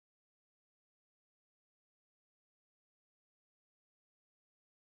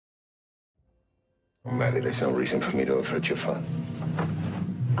Well, Maddie, there's no reason for me to have hurt your fun.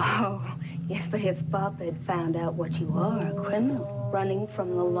 Oh, yes, but if Bob had found out what you are, a criminal, running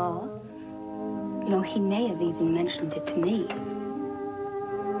from the law, you know, he may have even mentioned it to me.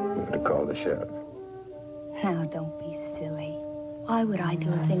 You would have called the sheriff. Now, don't be silly. Why would I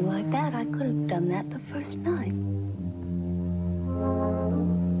do a thing like that? I could have done that the first night.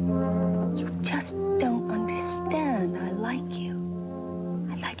 You just don't understand. I like you.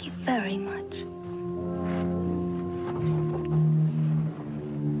 I like you very much.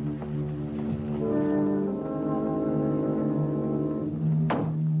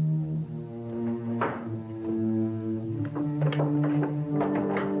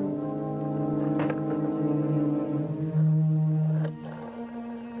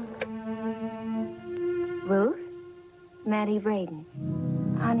 Maddie Braden.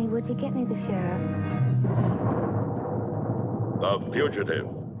 Honey, would you get me the sheriff? The Fugitive.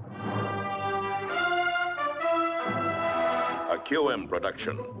 A QM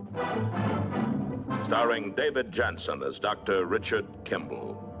production. Starring David Janssen as Dr. Richard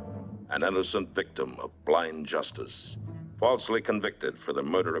Kimble, an innocent victim of blind justice, falsely convicted for the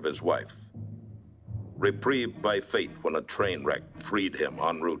murder of his wife. Reprieved by fate when a train wreck freed him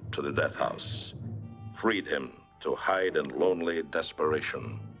en route to the death house. Freed him to hide in lonely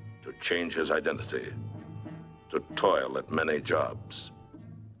desperation, to change his identity, to toil at many jobs.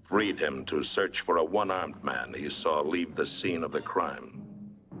 Freed him to search for a one-armed man he saw leave the scene of the crime.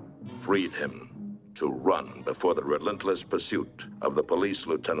 Freed him to run before the relentless pursuit of the police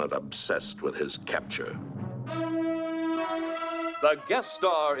lieutenant obsessed with his capture. The guest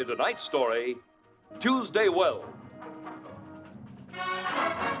star in tonight's story, Tuesday Weld.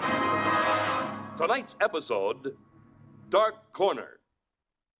 Tonight's episode, Dark Corner.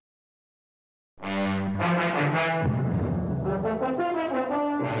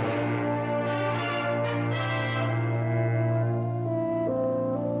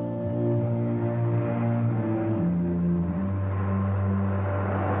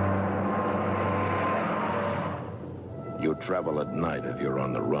 You travel at night if you're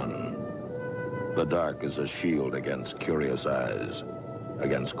on the run. The dark is a shield against curious eyes,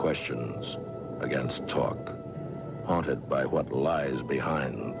 against questions, against talk, haunted by what lies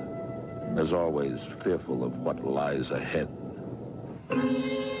behind, as always fearful of what lies ahead.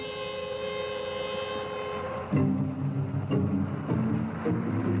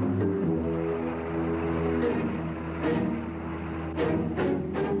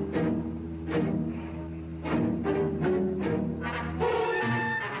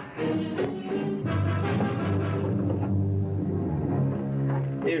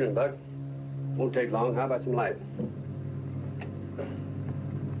 Evening, Buck. Won't take long. How about some light?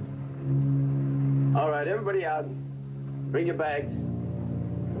 All right, everybody out. Bring your bags.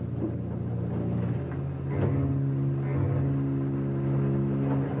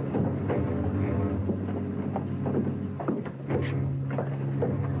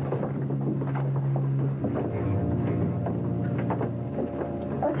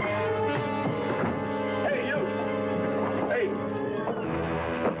 Hey, you! Hey!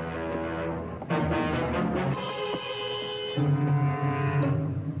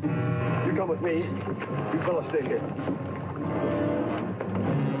 You come with me. You fellas stay here.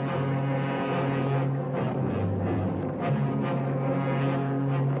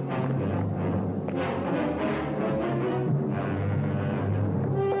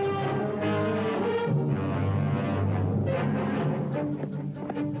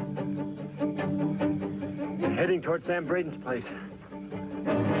 Heading toward Sam Braden's place.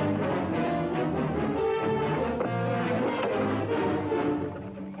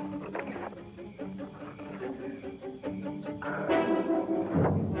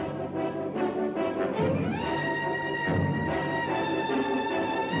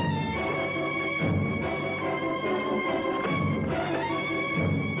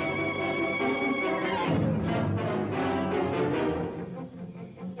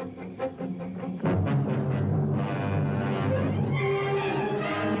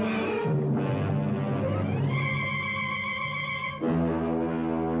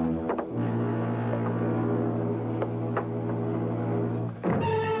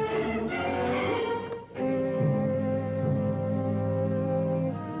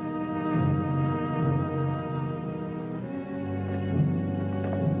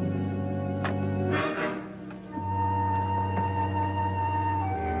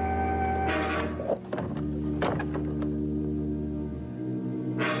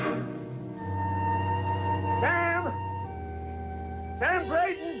 Sam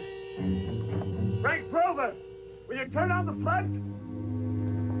Braden! Frank Grover! Will you turn on the flood?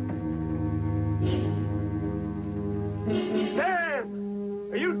 Sam!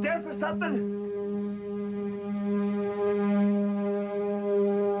 Are you dead for something?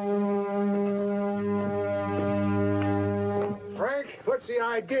 Frank, what's the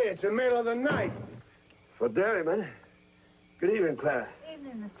idea? It's the middle of the night. For dairyman. Good evening, Clara.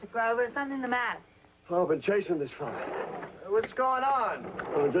 Evening, Mr. Grover. Something the matter? Oh, I've been chasing this fella. What's going on?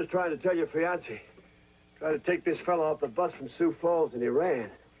 I'm just trying to tell your fiancé. Tried to take this fella off the bus from Sioux Falls, and he ran.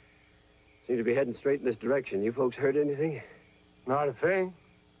 Seemed to be heading straight in this direction. You folks heard anything? Not a thing.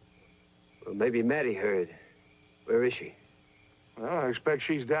 Well, maybe Maddie heard. Where is she? Well, I expect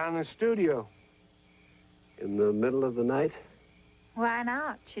she's down in the studio. In the middle of the night? Why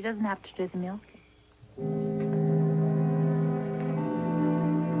not? She doesn't have to do the milking.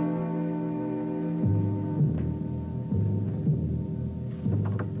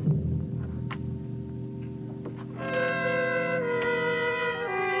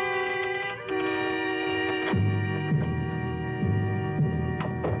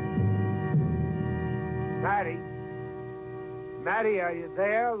 Maddie, are you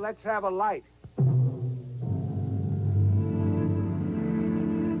there? Let's have a light.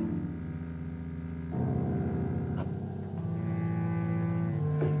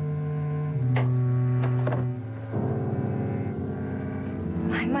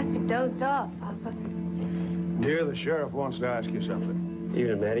 I must have dozed off, Papa. Dear, the sheriff wants to ask you something.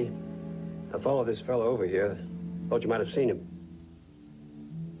 Evening, Maddie. I followed this fellow over here. Thought you might have seen him.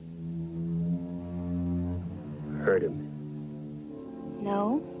 Heard him.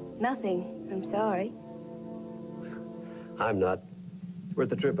 No, nothing. I'm sorry. I'm not. It's worth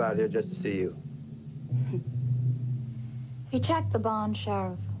the trip out here just to see you. He checked the bond,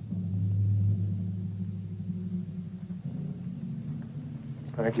 Sheriff.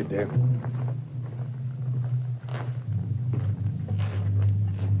 Thank you, dear.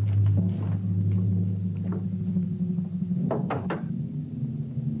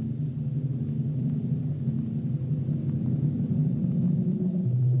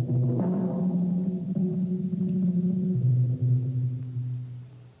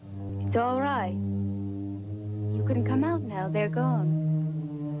 It's all right. You can come out now. They're gone.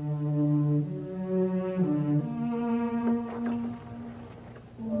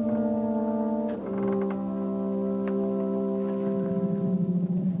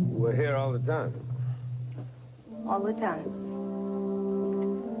 We're here all the time. All the time.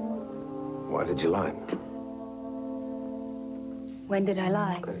 Why did you lie? When did I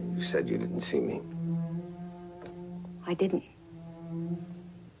lie? You said you didn't see me. I didn't.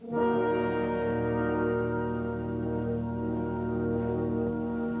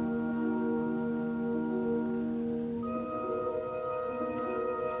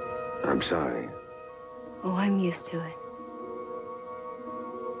 I'm sorry. Oh, I'm used to it.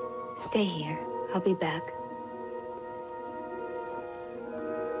 Stay here. I'll be back.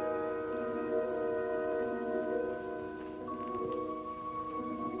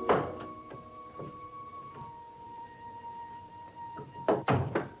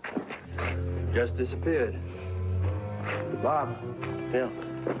 Just disappeared. Bob. Yeah.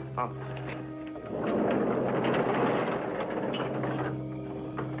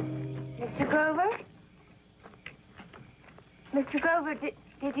 Mr. Grover? Mr. Grover, did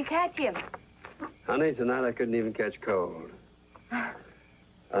you catch him? Honey, tonight I couldn't even catch cold.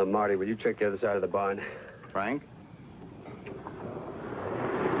 Marty, will you check the other side of the barn? Frank?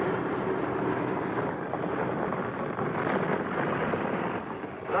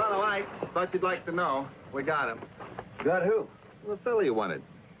 All right. Thought you'd like to know. We got him. Got who? The fella you wanted.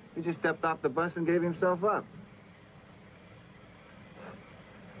 He just stepped off the bus and gave himself up.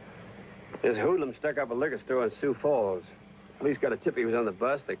 This hoodlum stuck up a liquor store in Sioux Falls. Police got a tip he was on the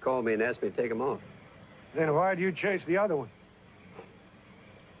bus. They called me and asked me to take him off. Then why'd you chase the other one?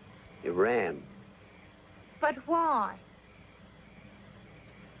 He ran. But why?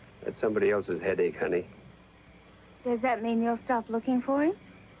 That's somebody else's headache, honey. Does that mean you'll stop looking for him?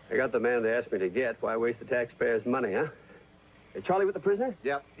 I got the man they asked me to get. Why waste the taxpayers' money, huh? Hey, Charlie with the prisoner?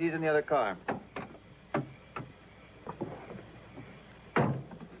 Yep, he's in the other car.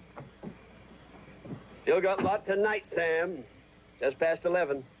 Still got lots of night, Sam. Just past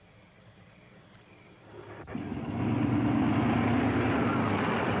 11.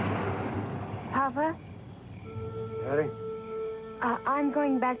 Papa? Daddy? I'm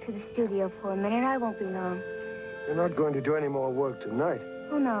going back to the studio for a minute. I won't be long. You're not going to do any more work tonight.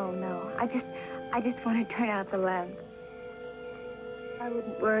 Oh, no. I just want to turn out the lamp. I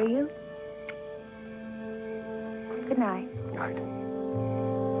wouldn't worry you. Good night. Night.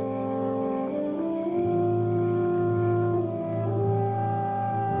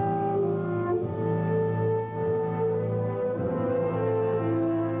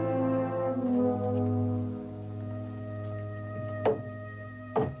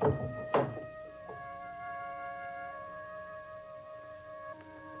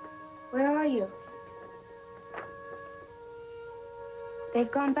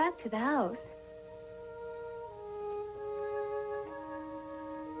 They've gone back to the house.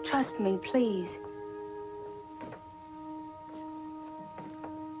 Trust me, please.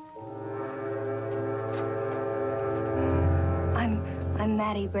 I'm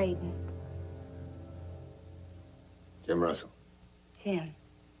Maddie Braden. Jim Russell. Jim.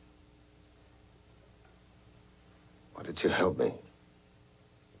 Why did you help me?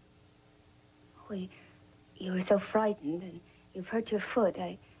 You were so frightened, and you've hurt your foot.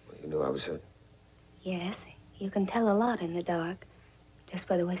 Well, you knew I was hurt. Yes, you can tell a lot in the dark, just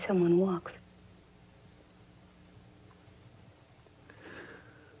by the way someone walks.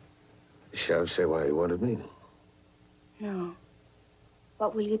 The sheriff say why he wanted me? No.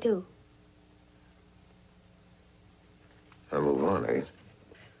 What will you do? I'll move on, I guess.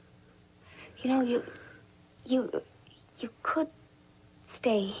 You know, you could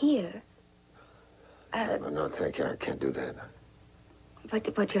stay here. No, thank you. I can't do that.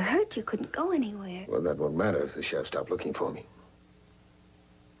 But you're hurt. You couldn't go anywhere. Well, that won't matter if the sheriff stopped looking for me.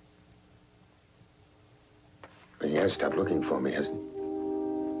 He has stopped looking for me, hasn't he?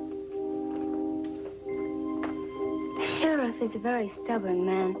 The sheriff is a very stubborn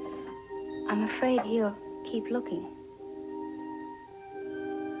man. I'm afraid he'll keep looking.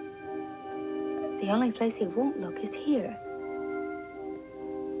 The only place he won't look is here.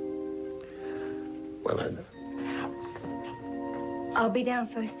 Well, I'll be down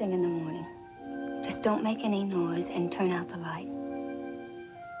first thing in the morning. Just don't make any noise and turn out the light.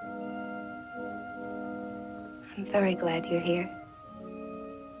 I'm very glad you're here.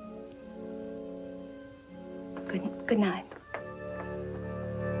 Good night.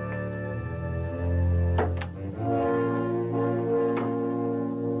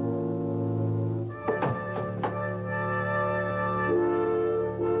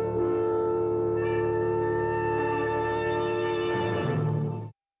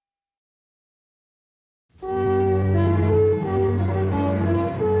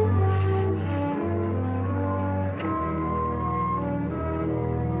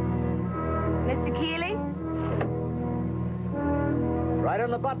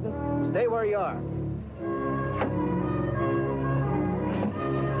 Stay where you are.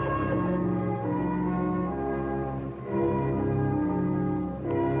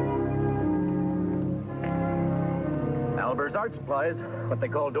 Albert's Art Supplies, what they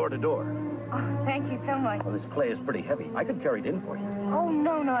call door-to-door. Oh, thank you so much. Well, this clay is pretty heavy. I could carry it in for you. Oh,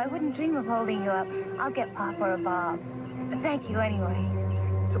 no, I wouldn't dream of holding you up. I'll get Papa or Bob. Thank you anyway.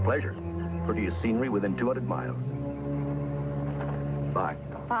 It's a pleasure. Prettiest scenery within 200 miles. Bye.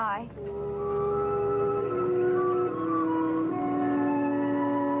 Bye.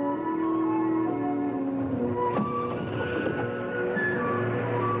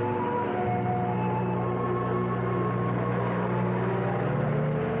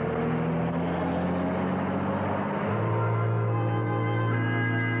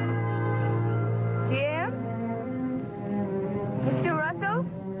 Jim? Mr. Russell?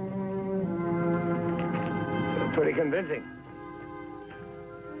 Pretty convincing.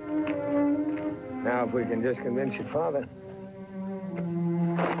 Now, if we can just convince your father.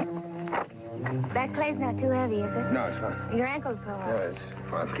 That clay's not too heavy, is it? No, it's fine. Your ankle's so No, high. it's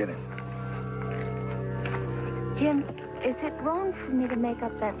fine. Forget it. Jim, is it wrong for me to make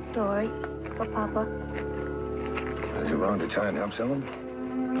up that story for Papa? Is it wrong to try and help someone?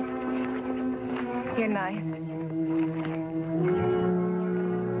 You're nice.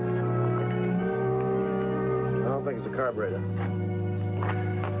 I don't think it's a carburetor.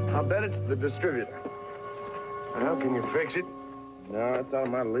 I'll bet it's the distributor. Well, can you fix it? No, it's out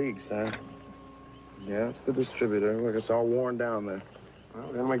of my league, son. Yeah, it's the distributor. Look, it's all worn down there.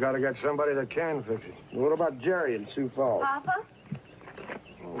 Well, then we gotta get somebody that can fix it. What about Jerry in Sioux Falls? Papa?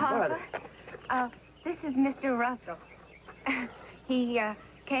 Oh, Papa? Buddy. This is Mr. Russell. He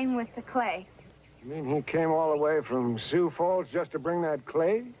came with the clay. You mean he came all the way from Sioux Falls just to bring that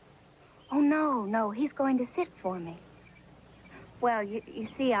clay? Oh, no, he's going to sit for me. Well, you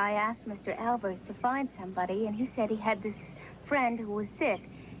see, I asked Mr. Albers to find somebody, and he said he had this friend who was sick.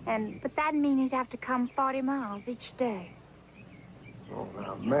 But that'd mean he'd have to come 40 miles each day. Oh,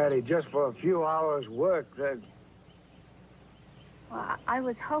 now, Maddie, just for a few hours' work, that... Well, I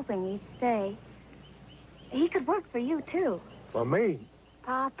was hoping he'd stay. He could work for you, too. For me?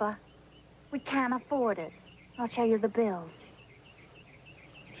 Papa, we can't afford it. I'll show you the bills.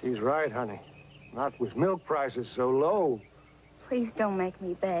 She's right, honey. Not with milk prices so low. Please don't make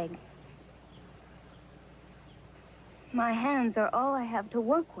me beg. My hands are all I have to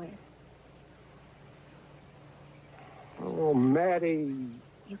work with. Oh, Maddie.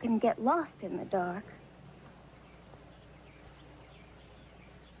 You can get lost in the dark.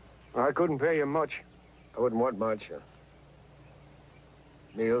 I couldn't pay you much. I wouldn't want much.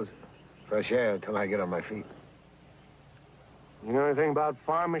 Meals, fresh air until I get on my feet. You know anything about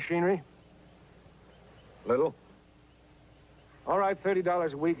farm machinery? Little? All right,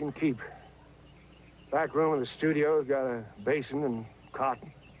 $30 a week and keep. Back room of the studio's got a basin and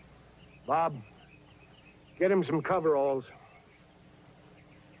cotton. Bob, get him some coveralls.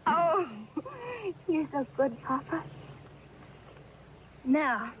 Oh, you're so good, Papa.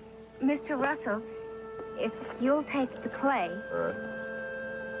 Now, Mr. Russell, if you'll take the play. All right.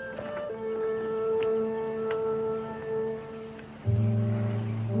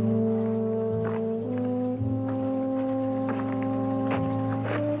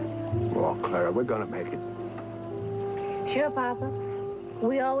 Oh, Clara, we're gonna make it. Sure, Papa.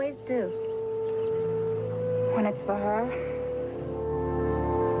 We always do. When it's for her.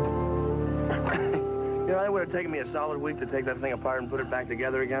 You know, it would have taken me a solid week to take that thing apart and put it back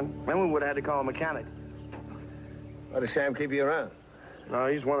together again. Then we would have had to call a mechanic. Why does Sam keep you around? No,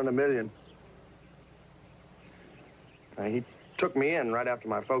 he's 1 in a million. He took me in right after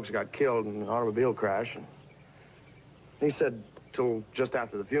my folks got killed in an automobile crash. And he said till just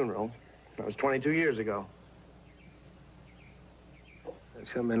after the funeral. That was 22 years ago.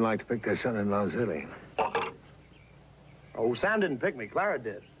 Some men like to pick their son-in-law's early. Oh, Sam didn't pick me. Clara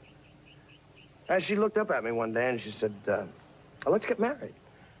did. And she looked up at me one day and she said, oh, let's get married.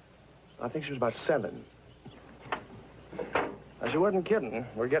 I think she was about 7. Now, she wasn't kidding.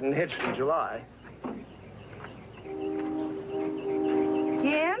 We're getting hitched in July.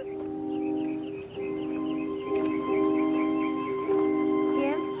 Jim?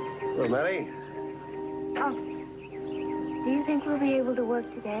 Jim? Well, Mary? Oh. Do you think we'll be able to work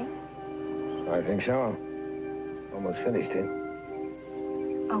today? I think so. Almost finished it.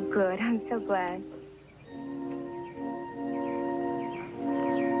 Oh, good. I'm so glad.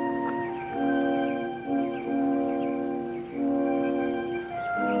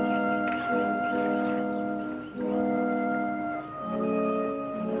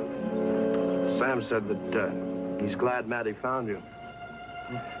 Sam said that he's glad Maddie found you.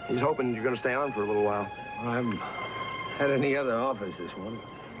 He's hoping you're going to stay on for a little while. I haven't had any other offers this morning.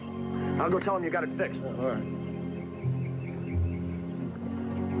 I'll go tell him you got it fixed. All right.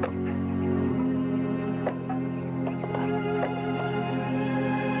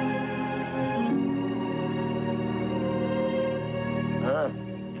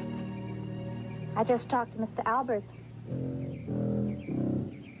 I just talked to Mr. Albert.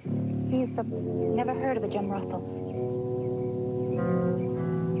 He's never heard of a Jim Russell.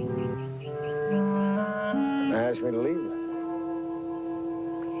 They asked me to leave.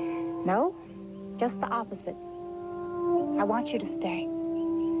 No, just the opposite. I want you to stay.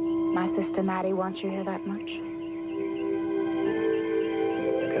 My sister Maddie wants you here that much.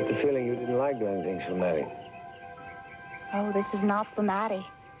 I got the feeling you didn't like doing things for Maddie. Oh, this is not for Maddie.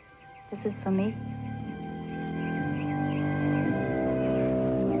 This is for me.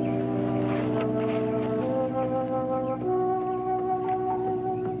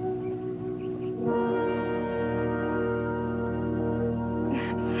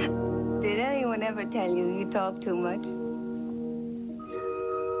 Did anyone ever tell you talk too much?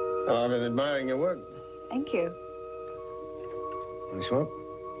 Well, I've been admiring your work. Thank you. Can I smoke?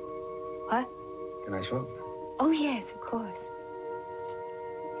 What? Can I smoke? Oh, yes, of course.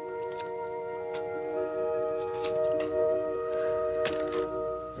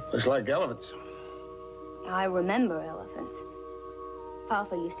 Looks like elephants. I remember elephants.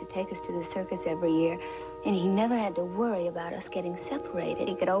 Papa used to take us to the circus every year, and he never had to worry about us getting separated.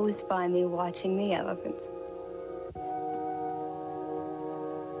 He could always find me watching the elephants.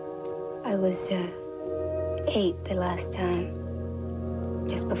 I was 8 the last time,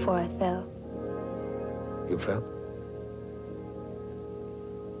 just before I fell. You fell?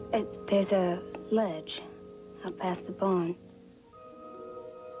 There's a ledge out past the barn.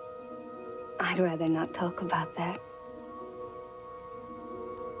 I'd rather not talk about that.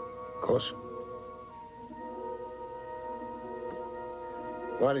 Of course.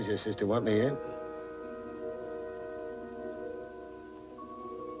 Why does your sister want me in?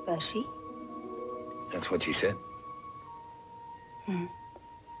 Does she? That's what she said. I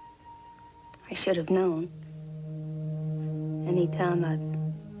should have known. Anytime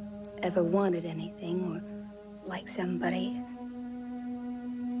I've ever wanted anything or liked somebody,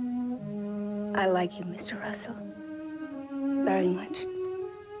 I like you, Mr. Russell. Very much.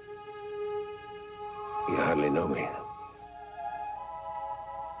 You hardly know me.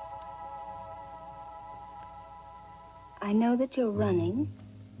 I know that you're running,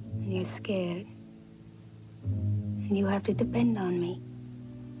 and you're scared, and you have to depend on me.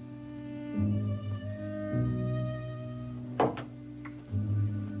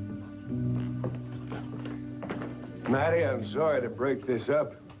 Matty, I'm sorry to break this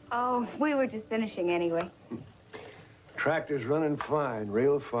up. Oh, we were just finishing anyway. Tractor's running fine,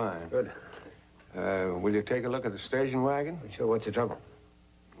 real fine. Good. Will you take a look at the station wagon? Sure, what's the trouble?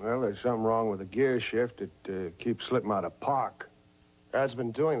 Well, there's something wrong with the gear shift. It keeps slipping out of park. Dad's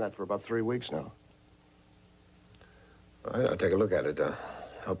been doing that for about 3 weeks now. All right, I'll take a look at it.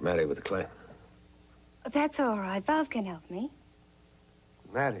 Help Matty with the clay. That's all right. Bob can help me.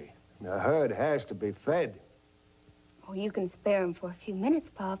 Matty, the herd has to be fed. Oh, you can spare him for a few minutes,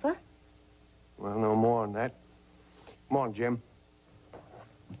 Papa. Well, no more than that. Come on, Jim.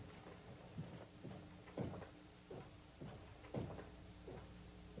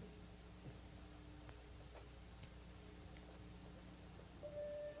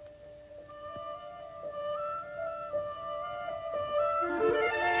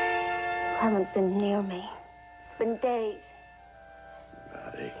 Haven't been near me. It's been days.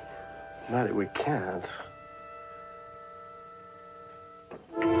 Matty, we can't.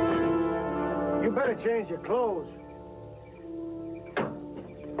 You better change your clothes.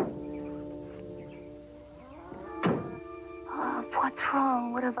 Oh, what's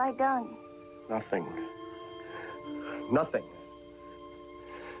wrong? What have I done? Nothing. Nothing.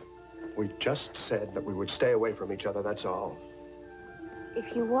 We just said that we would stay away from each other, that's all.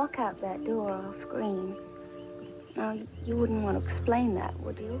 If you walk out that door, I'll scream. Now, you wouldn't want to explain that,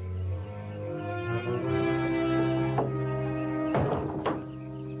 would you?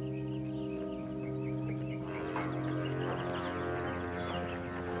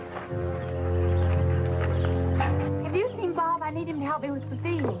 Have you seen Bob? I need him to help me with the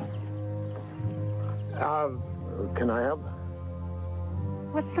feeding. Can I help?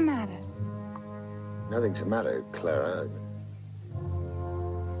 What's the matter? Nothing's the matter, Clara.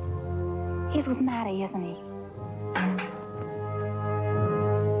 He's with Matty, isn't he?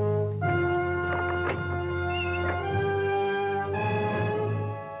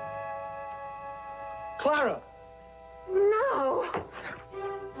 Clara! No!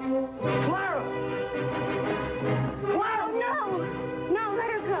 Clara! Clara, no! No, let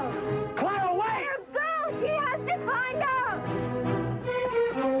her go. Clara, wait! Let her go! She has to find out!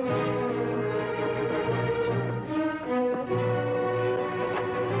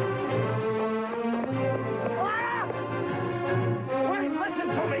 Listen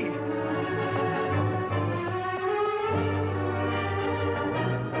to me!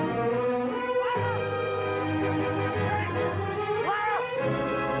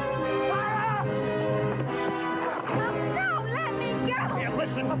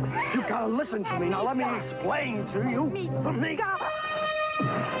 You gotta listen to me. Now, let me explain to you. To me.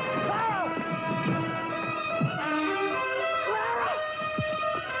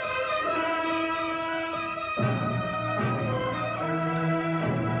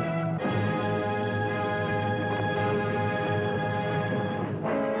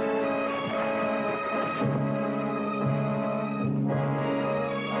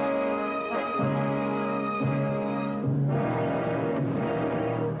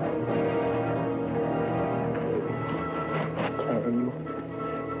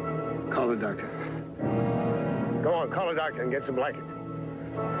 Call the doctor. Go on, call a doctor and get some blankets.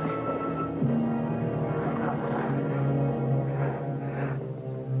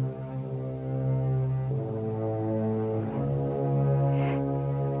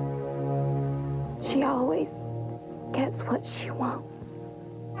 She always gets what she wants.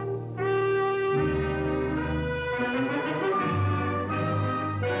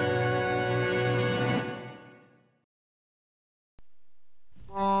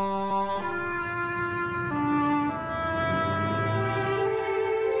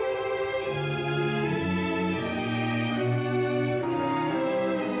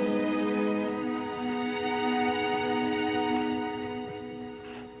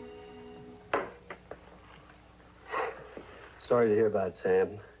 Sorry to hear about it,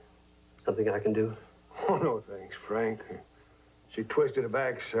 Sam. Something I can do? Oh, no, thanks, Frank. She twisted her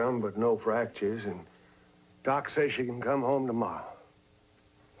back some, but no fractures, and Doc says she can come home tomorrow.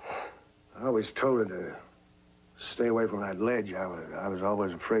 I always told her to stay away from that ledge. I was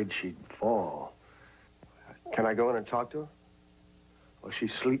always afraid she'd fall. Can I go in and talk to her? Well,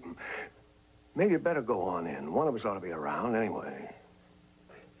 she's sleeping. Maybe you better go on in. One of us ought to be around anyway.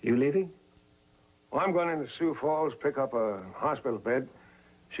 You leaving? Well, I'm going into Sioux Falls, pick up a hospital bed.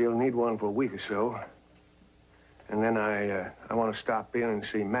 She'll need one for a week or so. And then I want to stop in and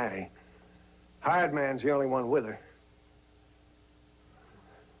see Matty. Hired man's the only one with her.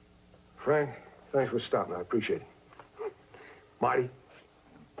 Frank, thanks for stopping. I appreciate it. Marty.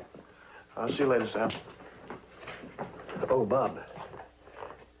 I'll see you later, Sam. Oh, Bob.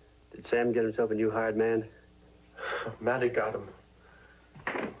 Did Sam get himself a new hired man? Matty got him.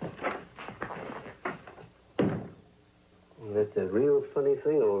 That's a real funny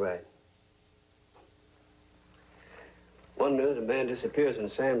thing, all right. One minute, a man disappears in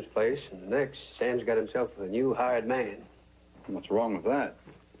Sam's place, and the next, Sam's got himself a new hired man. What's wrong with that?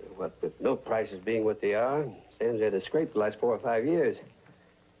 What with milk prices being what they are, Sam's had a scrape the last 4 or 5 years.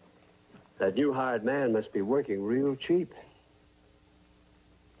 That new hired man must be working real cheap.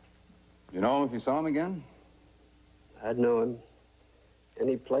 You know him if you saw him again? I'd know him.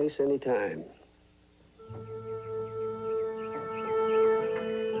 Any place, any time.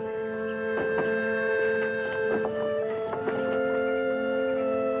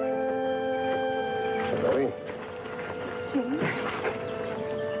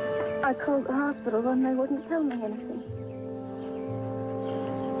 I called the hospital and they wouldn't tell me anything.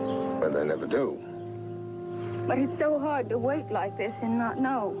 But they never do. But it's so hard to wait like this and not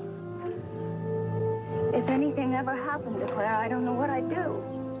know. If anything ever happened to Claire, I don't know what I'd do.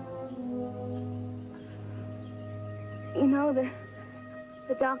 You know,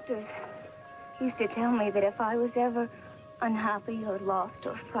 the doctors used to tell me that if I was ever unhappy or lost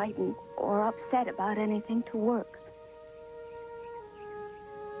or frightened or upset about anything, to work.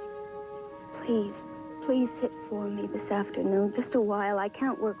 Please sit for me this afternoon, just a while. I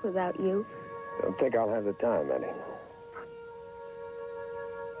can't work without you. Don't think I'll have the time, Annie.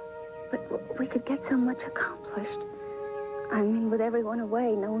 But we could get so much accomplished. I mean, with everyone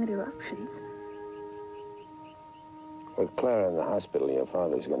away, no interruptions. With Clara in the hospital, your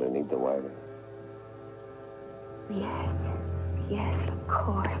father's going to need the wagon. Yes, of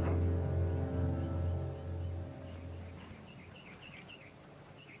course.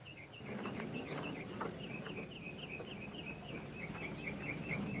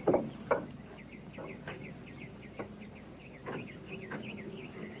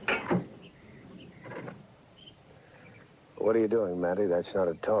 What are you doing, Matty? That's not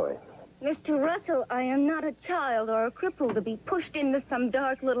a toy. Mr. Russell, I am not a child or a cripple to be pushed into some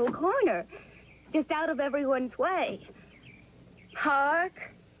dark little corner, just out of everyone's way. Park,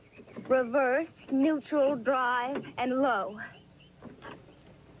 reverse, neutral, drive, and low.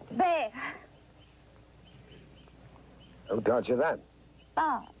 There. Who taught you that?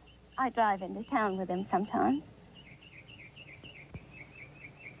 Bob. I drive into town with him sometimes.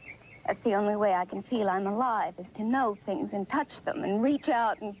 That's the only way I can feel I'm alive, is to know things and touch them and reach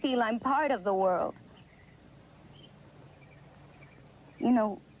out and feel I'm part of the world. You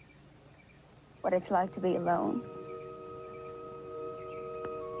know what it's like to be alone.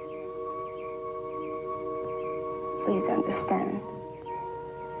 Please understand.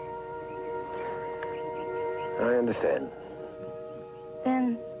 I understand.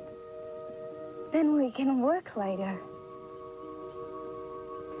 Then we can work later.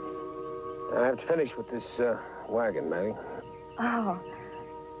 I have to finish with this wagon, Matty. Oh.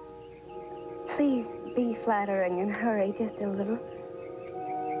 Please be flattering and hurry just a little.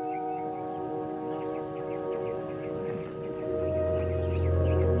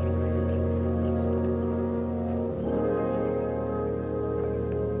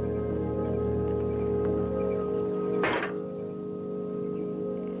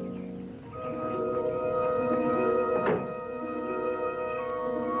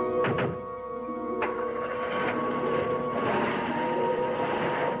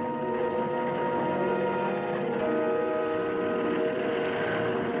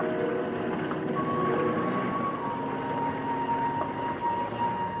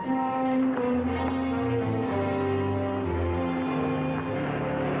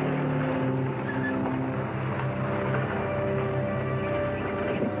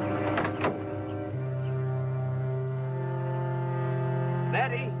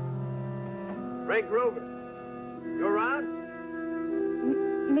 Grover. You around?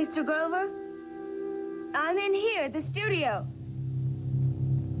 Mr. Grover? I'm in here at the studio.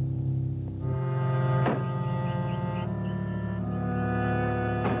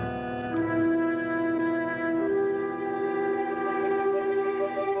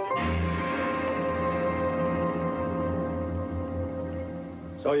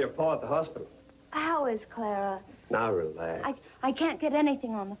 Saw your pa at the hospital. How is Clara? Now relax. I can't get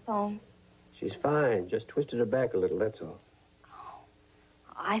anything on the phone. She's fine. Just twisted her back a little, that's all. Oh,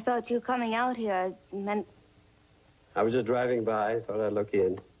 I thought you coming out here meant... I was just driving by. Thought I'd look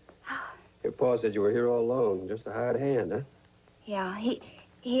in. Your pa said you were here all alone. Just a hired hand, huh? Yeah,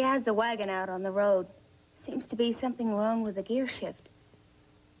 he has the wagon out on the road. Seems to be something wrong with the gear shift.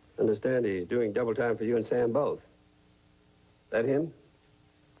 Understand he's doing double time for you and Sam both. That him?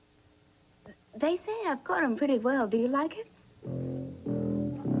 They say I've caught him pretty well. Do you like it?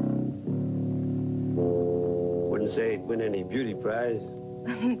 Didn't say he'd win any beauty prize.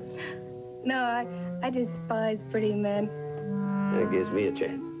 No, I despise pretty men. That gives me a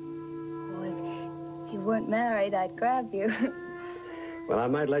chance. Well, if you weren't married, I'd grab you. Well, I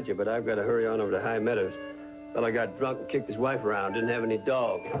might let you, but I've got to hurry on over to High Meadows. Fella got drunk and kicked his wife around. Didn't have any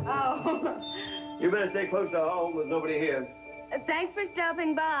dog. Oh. You better stay close to home with nobody here. Thanks for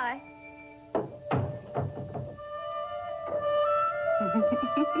stopping by.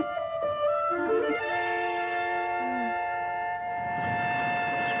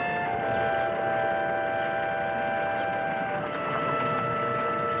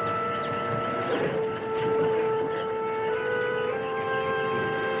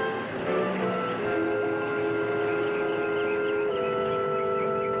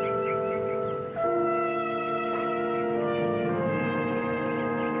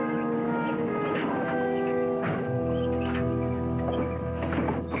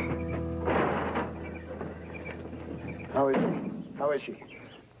 How is she?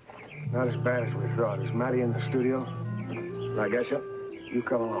 Not as bad as we thought. Is Matty in the studio? I guess so. You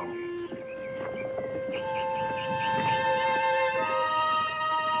come along.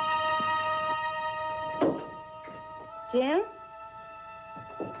 Jim?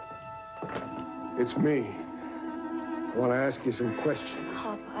 It's me. I want to ask you some questions.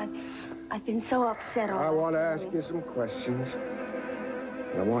 Papa, I've been so upset all I want to ask you some questions.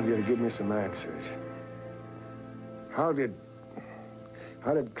 And I want you to give me some answers. How did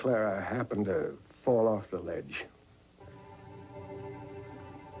Clara happen to fall off the ledge?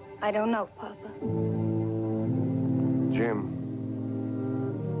 I don't know, Papa. Jim,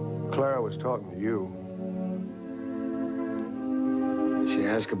 Clara was talking to you. She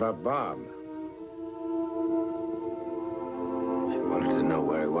asked about Bob. She wanted to know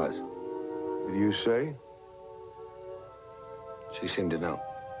where he was. Did you say? She seemed to know.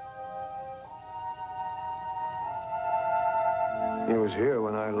 He was here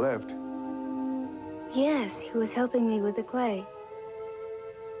when I left. Yes, he was helping me with the clay.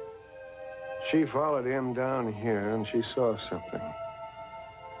 She followed him down here and she saw something.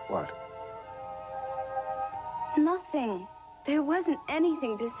 What? Nothing. There wasn't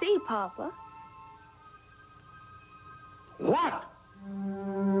anything to see, Papa. What?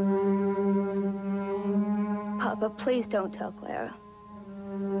 Papa, please don't tell Clara.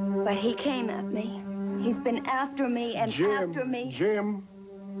 But he came at me. He's been after me and after me. Jim,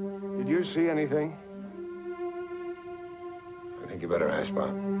 did you see anything? I think you better ask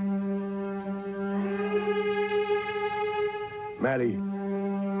Bob. Matty,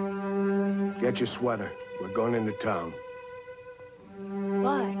 get your sweater. We're going into town.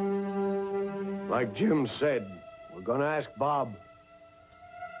 Why? Like Jim said, we're going to ask Bob.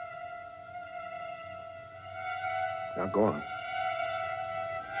 Now go on.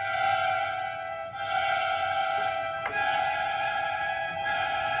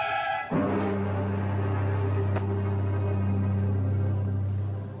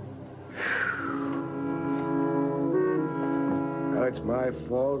 It's my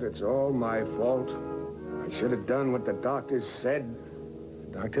fault. It's all my fault. I should have done what the doctors said.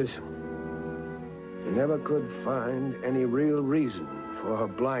 Doctors, they never could find any real reason for her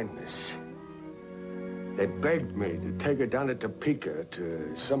blindness. They begged me to take her down to Topeka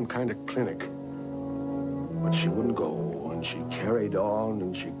to some kind of clinic. But she wouldn't go, and she carried on,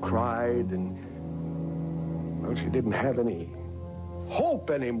 and she cried, and... well, she didn't have any hope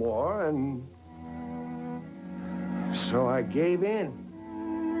anymore, and... so I gave in.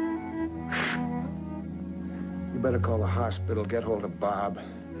 You better call the hospital, get hold of Bob.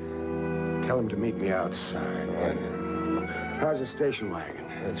 Tell him to meet me outside. Right. How's the station wagon?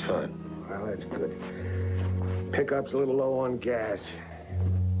 That's fine. Well, that's good. Pickup's a little low on gas.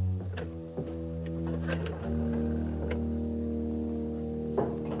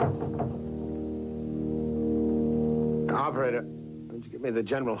 Operator, why don't you give me the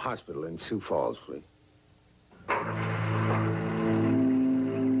General Hospital in Sioux Falls, please?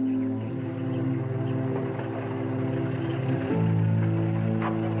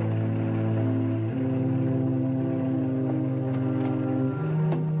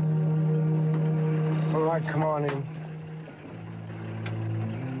 All right, come on in.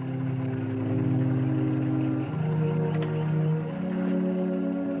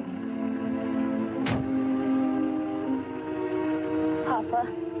 Papa,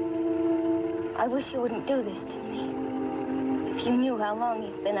 I wish you wouldn't do this to me. If you knew how long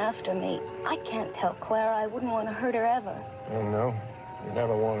he's been after me, I can't tell Clara. I wouldn't want to hurt her ever. Oh, no? You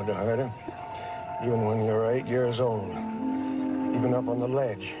never wanted to hurt her. Even when you were 8 years old. Even up on the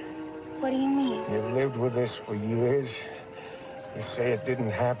ledge. What do you mean? You've lived with this for years. You say it didn't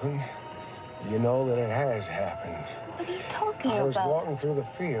happen. You know that it has happened. What are you talking I was about? walking through the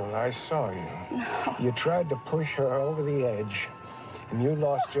field. I saw you. No. You tried to push her over the edge, and you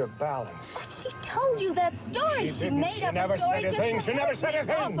lost your balance. But she told you that story. She made up a story. She never said a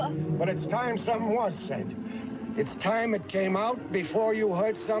thing. Papa. But it's time something was said. It's time it came out before you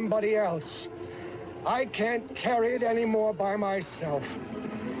hurt somebody else. I can't carry it anymore by myself.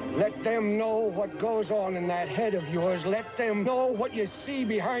 Let them know what goes on in that head of yours. Let them know what you see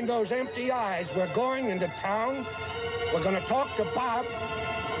behind those empty eyes. We're going into town. We're going to talk to Bob.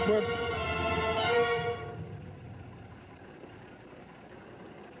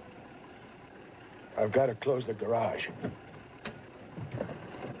 I've got to close the garage.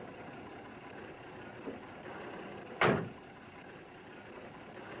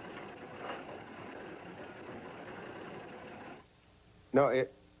 No,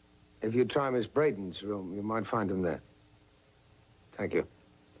 if you try Miss Braden's room, you might find him there. Thank you.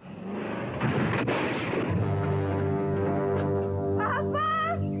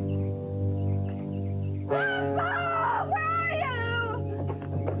 Papa! Papa! Where are you?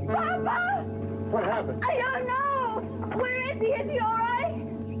 Papa! What happened? I don't know. Where is he? Is he all right?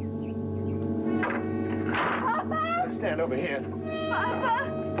 Papa! Stand over here. Papa!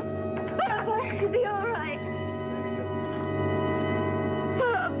 Papa, is he all right?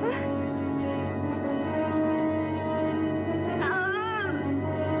 Papa!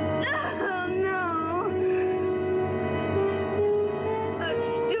 Oh, no. A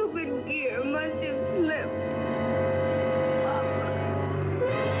stupid gear must have slipped.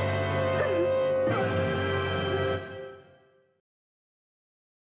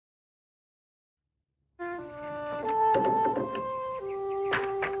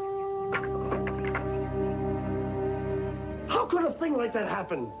 How could a thing like that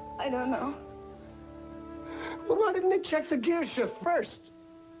happen? I don't know. Well, why didn't they check the gear shift first?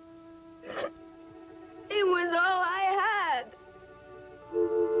 It was all I had.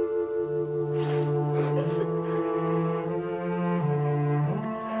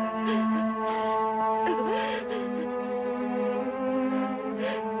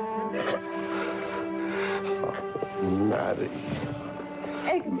 Maddie.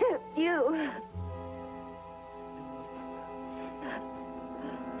 Except you.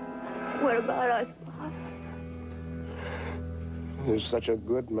 What about us, Bob? He's such a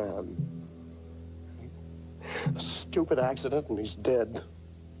good man. A stupid accident and he's dead.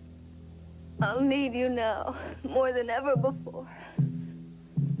 I'll need you now, more than ever before.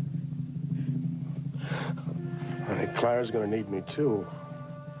 I think Clara's gonna need me too.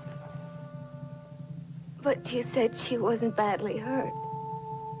 But you said she wasn't badly hurt.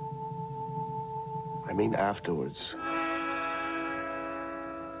 I mean afterwards.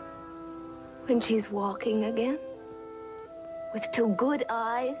 When she's walking again? With two good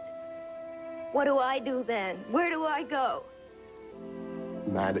eyes? What do I do then? Where do I go?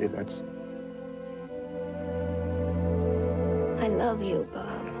 Maddie, that's... I love you,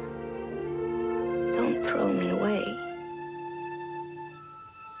 Bob. Don't throw me away.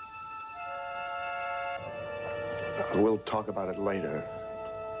 We'll talk about it later.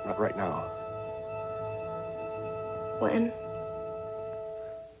 Not right now. When?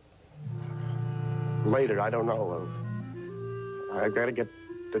 Later, I don't know. I've got to get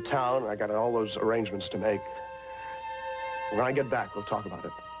to town. I got all those arrangements to make. When I get back, we'll talk about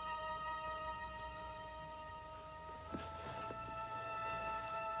it.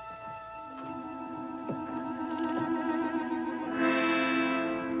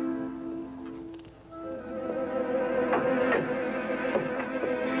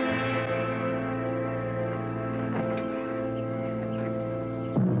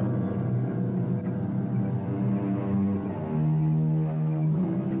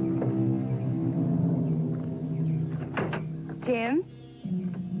 Jim?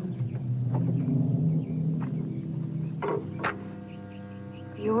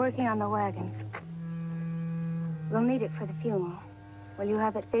 You're working on the wagon. We'll need it for the funeral. Will you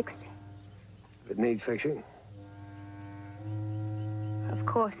have it fixed? If it needs fixing. Of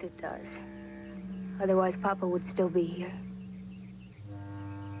course it does. Otherwise, Papa would still be here.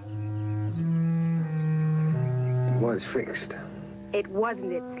 It was fixed. It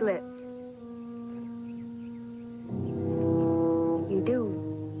wasn't, it slipped. You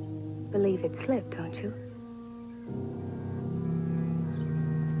do believe it slipped, don't you?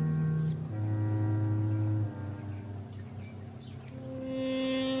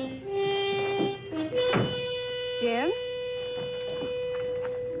 Jim?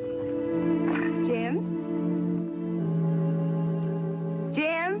 Jim?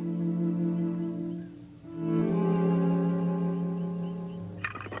 Jim?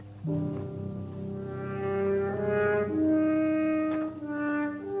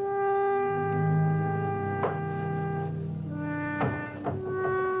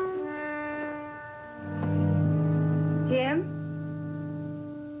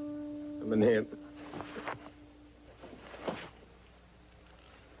 Come in here.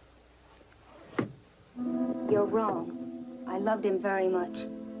 You're wrong. I loved him very much. You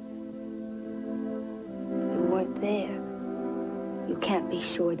weren't there. You can't be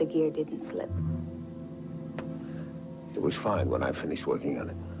sure the gear didn't slip. It was fine when I finished working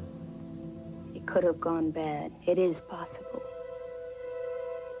on it. It could have gone bad. It is possible.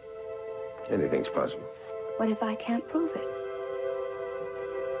 Anything's possible. What if I can't prove it?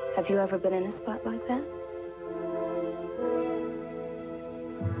 Have you ever been in a spot like that?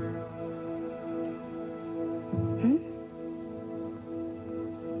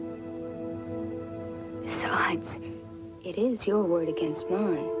 Besides, it is your word against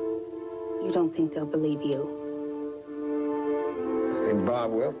mine. You don't think they'll believe you? I think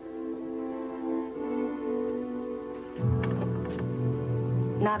Bob will.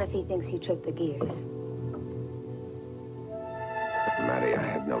 Not if he thinks you tripped the gears. Mattie, I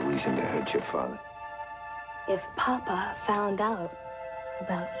had no reason to hurt your father. If Papa found out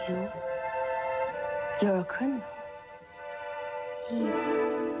about you, you're a criminal.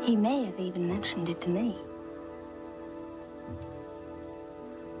 He may have even mentioned it to me.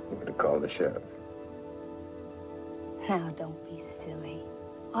 I'm going to call the sheriff. Now, don't be silly.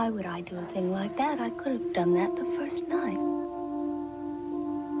 Why would I do a thing like that? I could have done that the first night.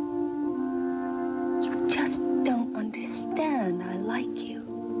 You just don't understand. I like you.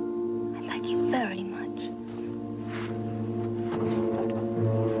 I like you very much.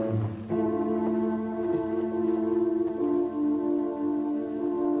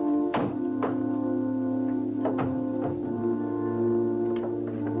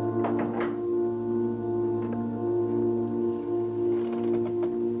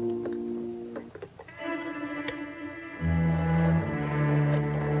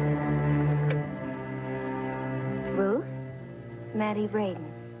 Braden.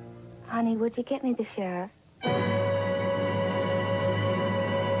 Honey, would you get me the sheriff?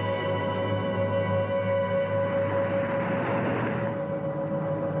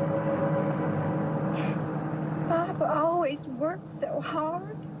 Papa always worked so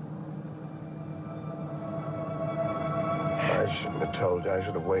hard. I shouldn't have told you. I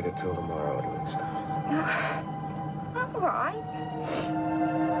should have waited till tomorrow at least. All right.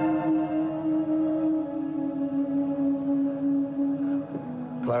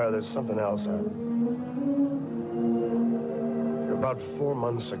 Clara, there's something else. About 4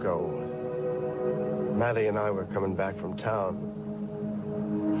 months ago, Mattie and I were coming back from town.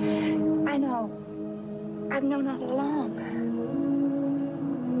 I know. I've known all along.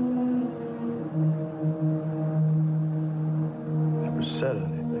 Never said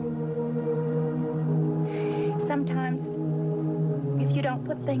anything. Sometimes, if you don't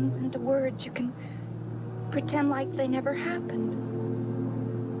put things into words, you can pretend like they never happened.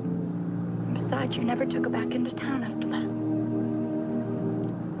 Besides, you never took her back into town after that.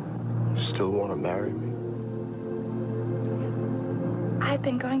 You still want to marry me? I've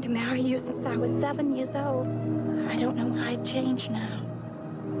been going to marry you since I was 7 years old. I don't know why I'd change now.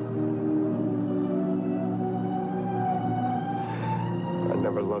 I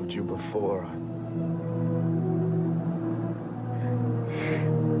never loved you before.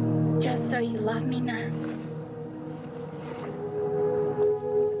 Just so you love me now.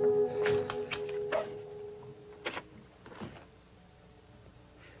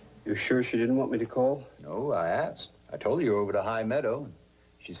 You sure she didn't want me to call? No, I asked. I told her you were over to High Meadow.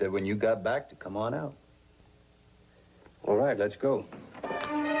 She said when you got back to come on out. All right, let's go.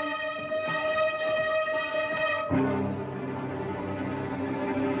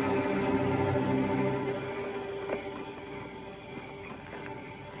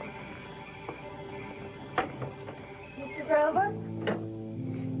 Mr. Grover?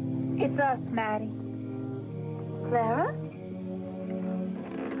 It's us, Mattie. Clara?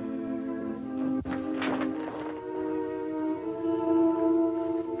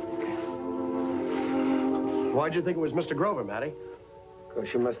 Why'd you think it was Mr. Grover, Mattie? Because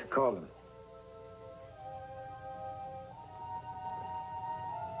she must have called him.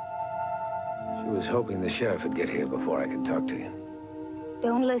 She was hoping the sheriff would get here before I could talk to you.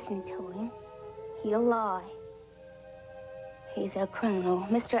 Don't listen to him. He'll lie. He's a criminal.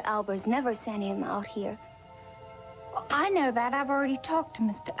 Mr. Albers never sent him out here. Well, I know that. I've already talked to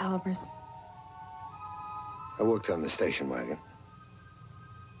Mr. Albers. I worked on the station wagon.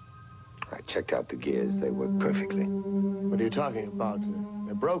 I checked out the gears. They work perfectly. What are you talking about?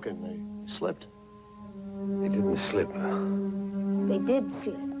 They're broken. They slipped. They didn't slip. They did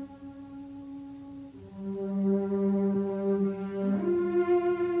slip.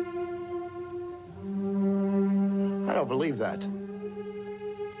 I don't believe that.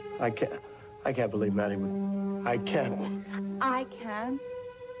 I can't believe Maddie would... I can't. I can.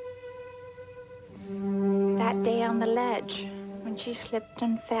 That day on the ledge, when she slipped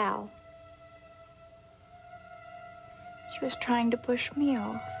and fell, she was trying to push me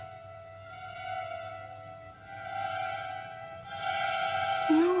off.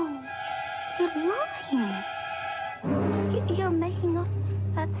 No, you're lying. You're making up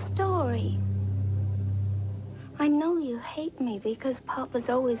that story. I know you hate me because Papa's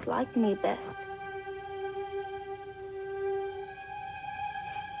always liked me best.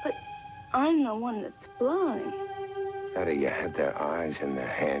 But I'm the one that's blind. Eddie, you had their eyes and their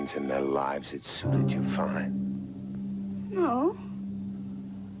hands and their lives. It suited you fine. No.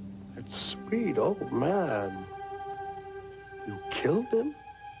 That sweet old man. You killed him?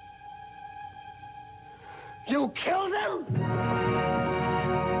 You killed him?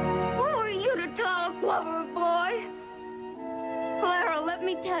 Who are you to talk, lover boy? Clara, let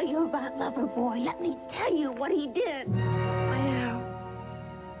me tell you about lover boy. Let me tell you what he did. I know.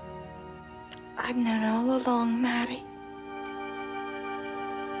 I've known all along, Maddie.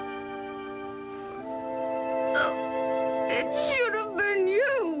 It should have been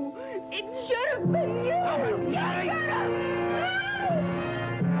you. It should have been you.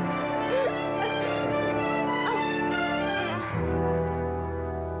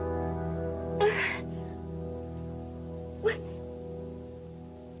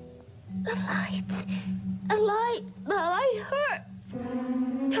 The lights. The light. The light hurt.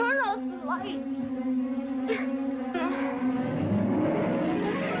 Turn off the lights.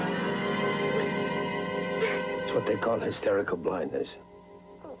 It's what they call hysterical blindness.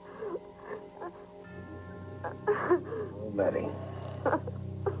 Oh, Maddie.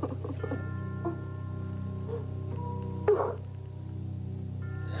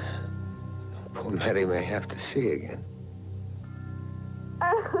 Poor Maddie may have to see again.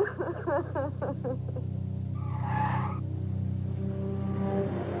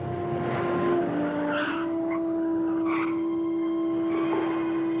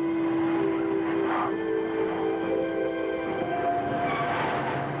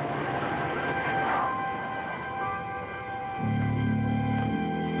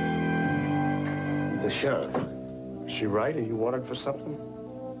 The sheriff. Is she right? Are you wanted for something?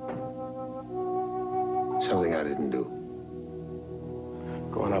 Something I didn't do.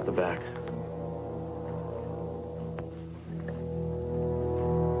 Go on out the back.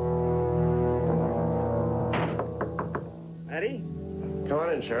 Maddie? Come on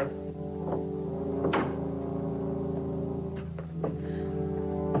in, Sheriff.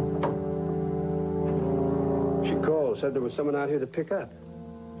 She called, said there was someone out here to pick up.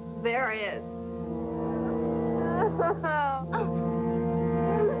 There is.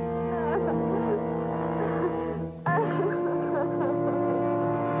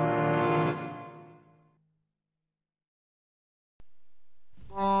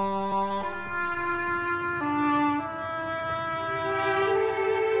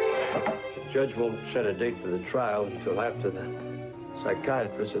 The judge won't set a date for the trial until after the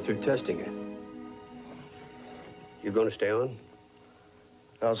psychiatrists are through testing her. You going to stay on?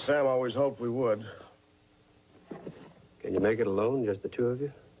 Now, Sam always hoped we would. Can you make it alone, just the two of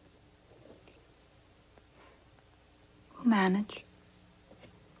you? We'll manage.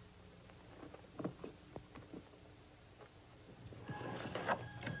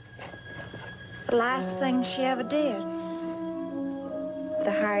 The last thing she ever did was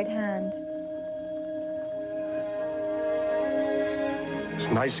the hired hand. He's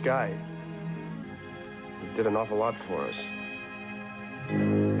a nice guy. He did an awful lot for us. He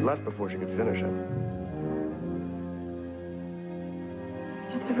left before she could finish it.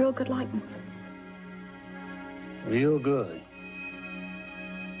 It's a real good likeness. Real good.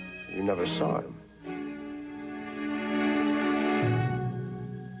 You never saw him.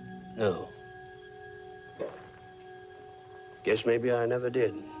 No. Guess maybe I never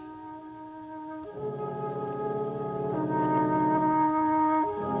did.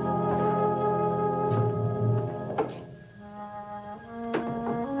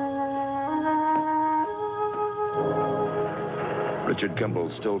 Richard Kimble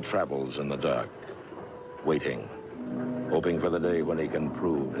still travels in the dark, waiting, hoping for the day when he can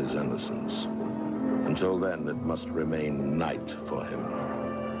prove his innocence. Until then, it must remain night for him.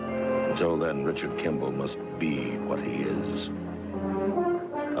 Until then, Richard Kimble must be what he is,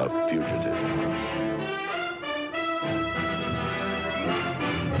 a fugitive.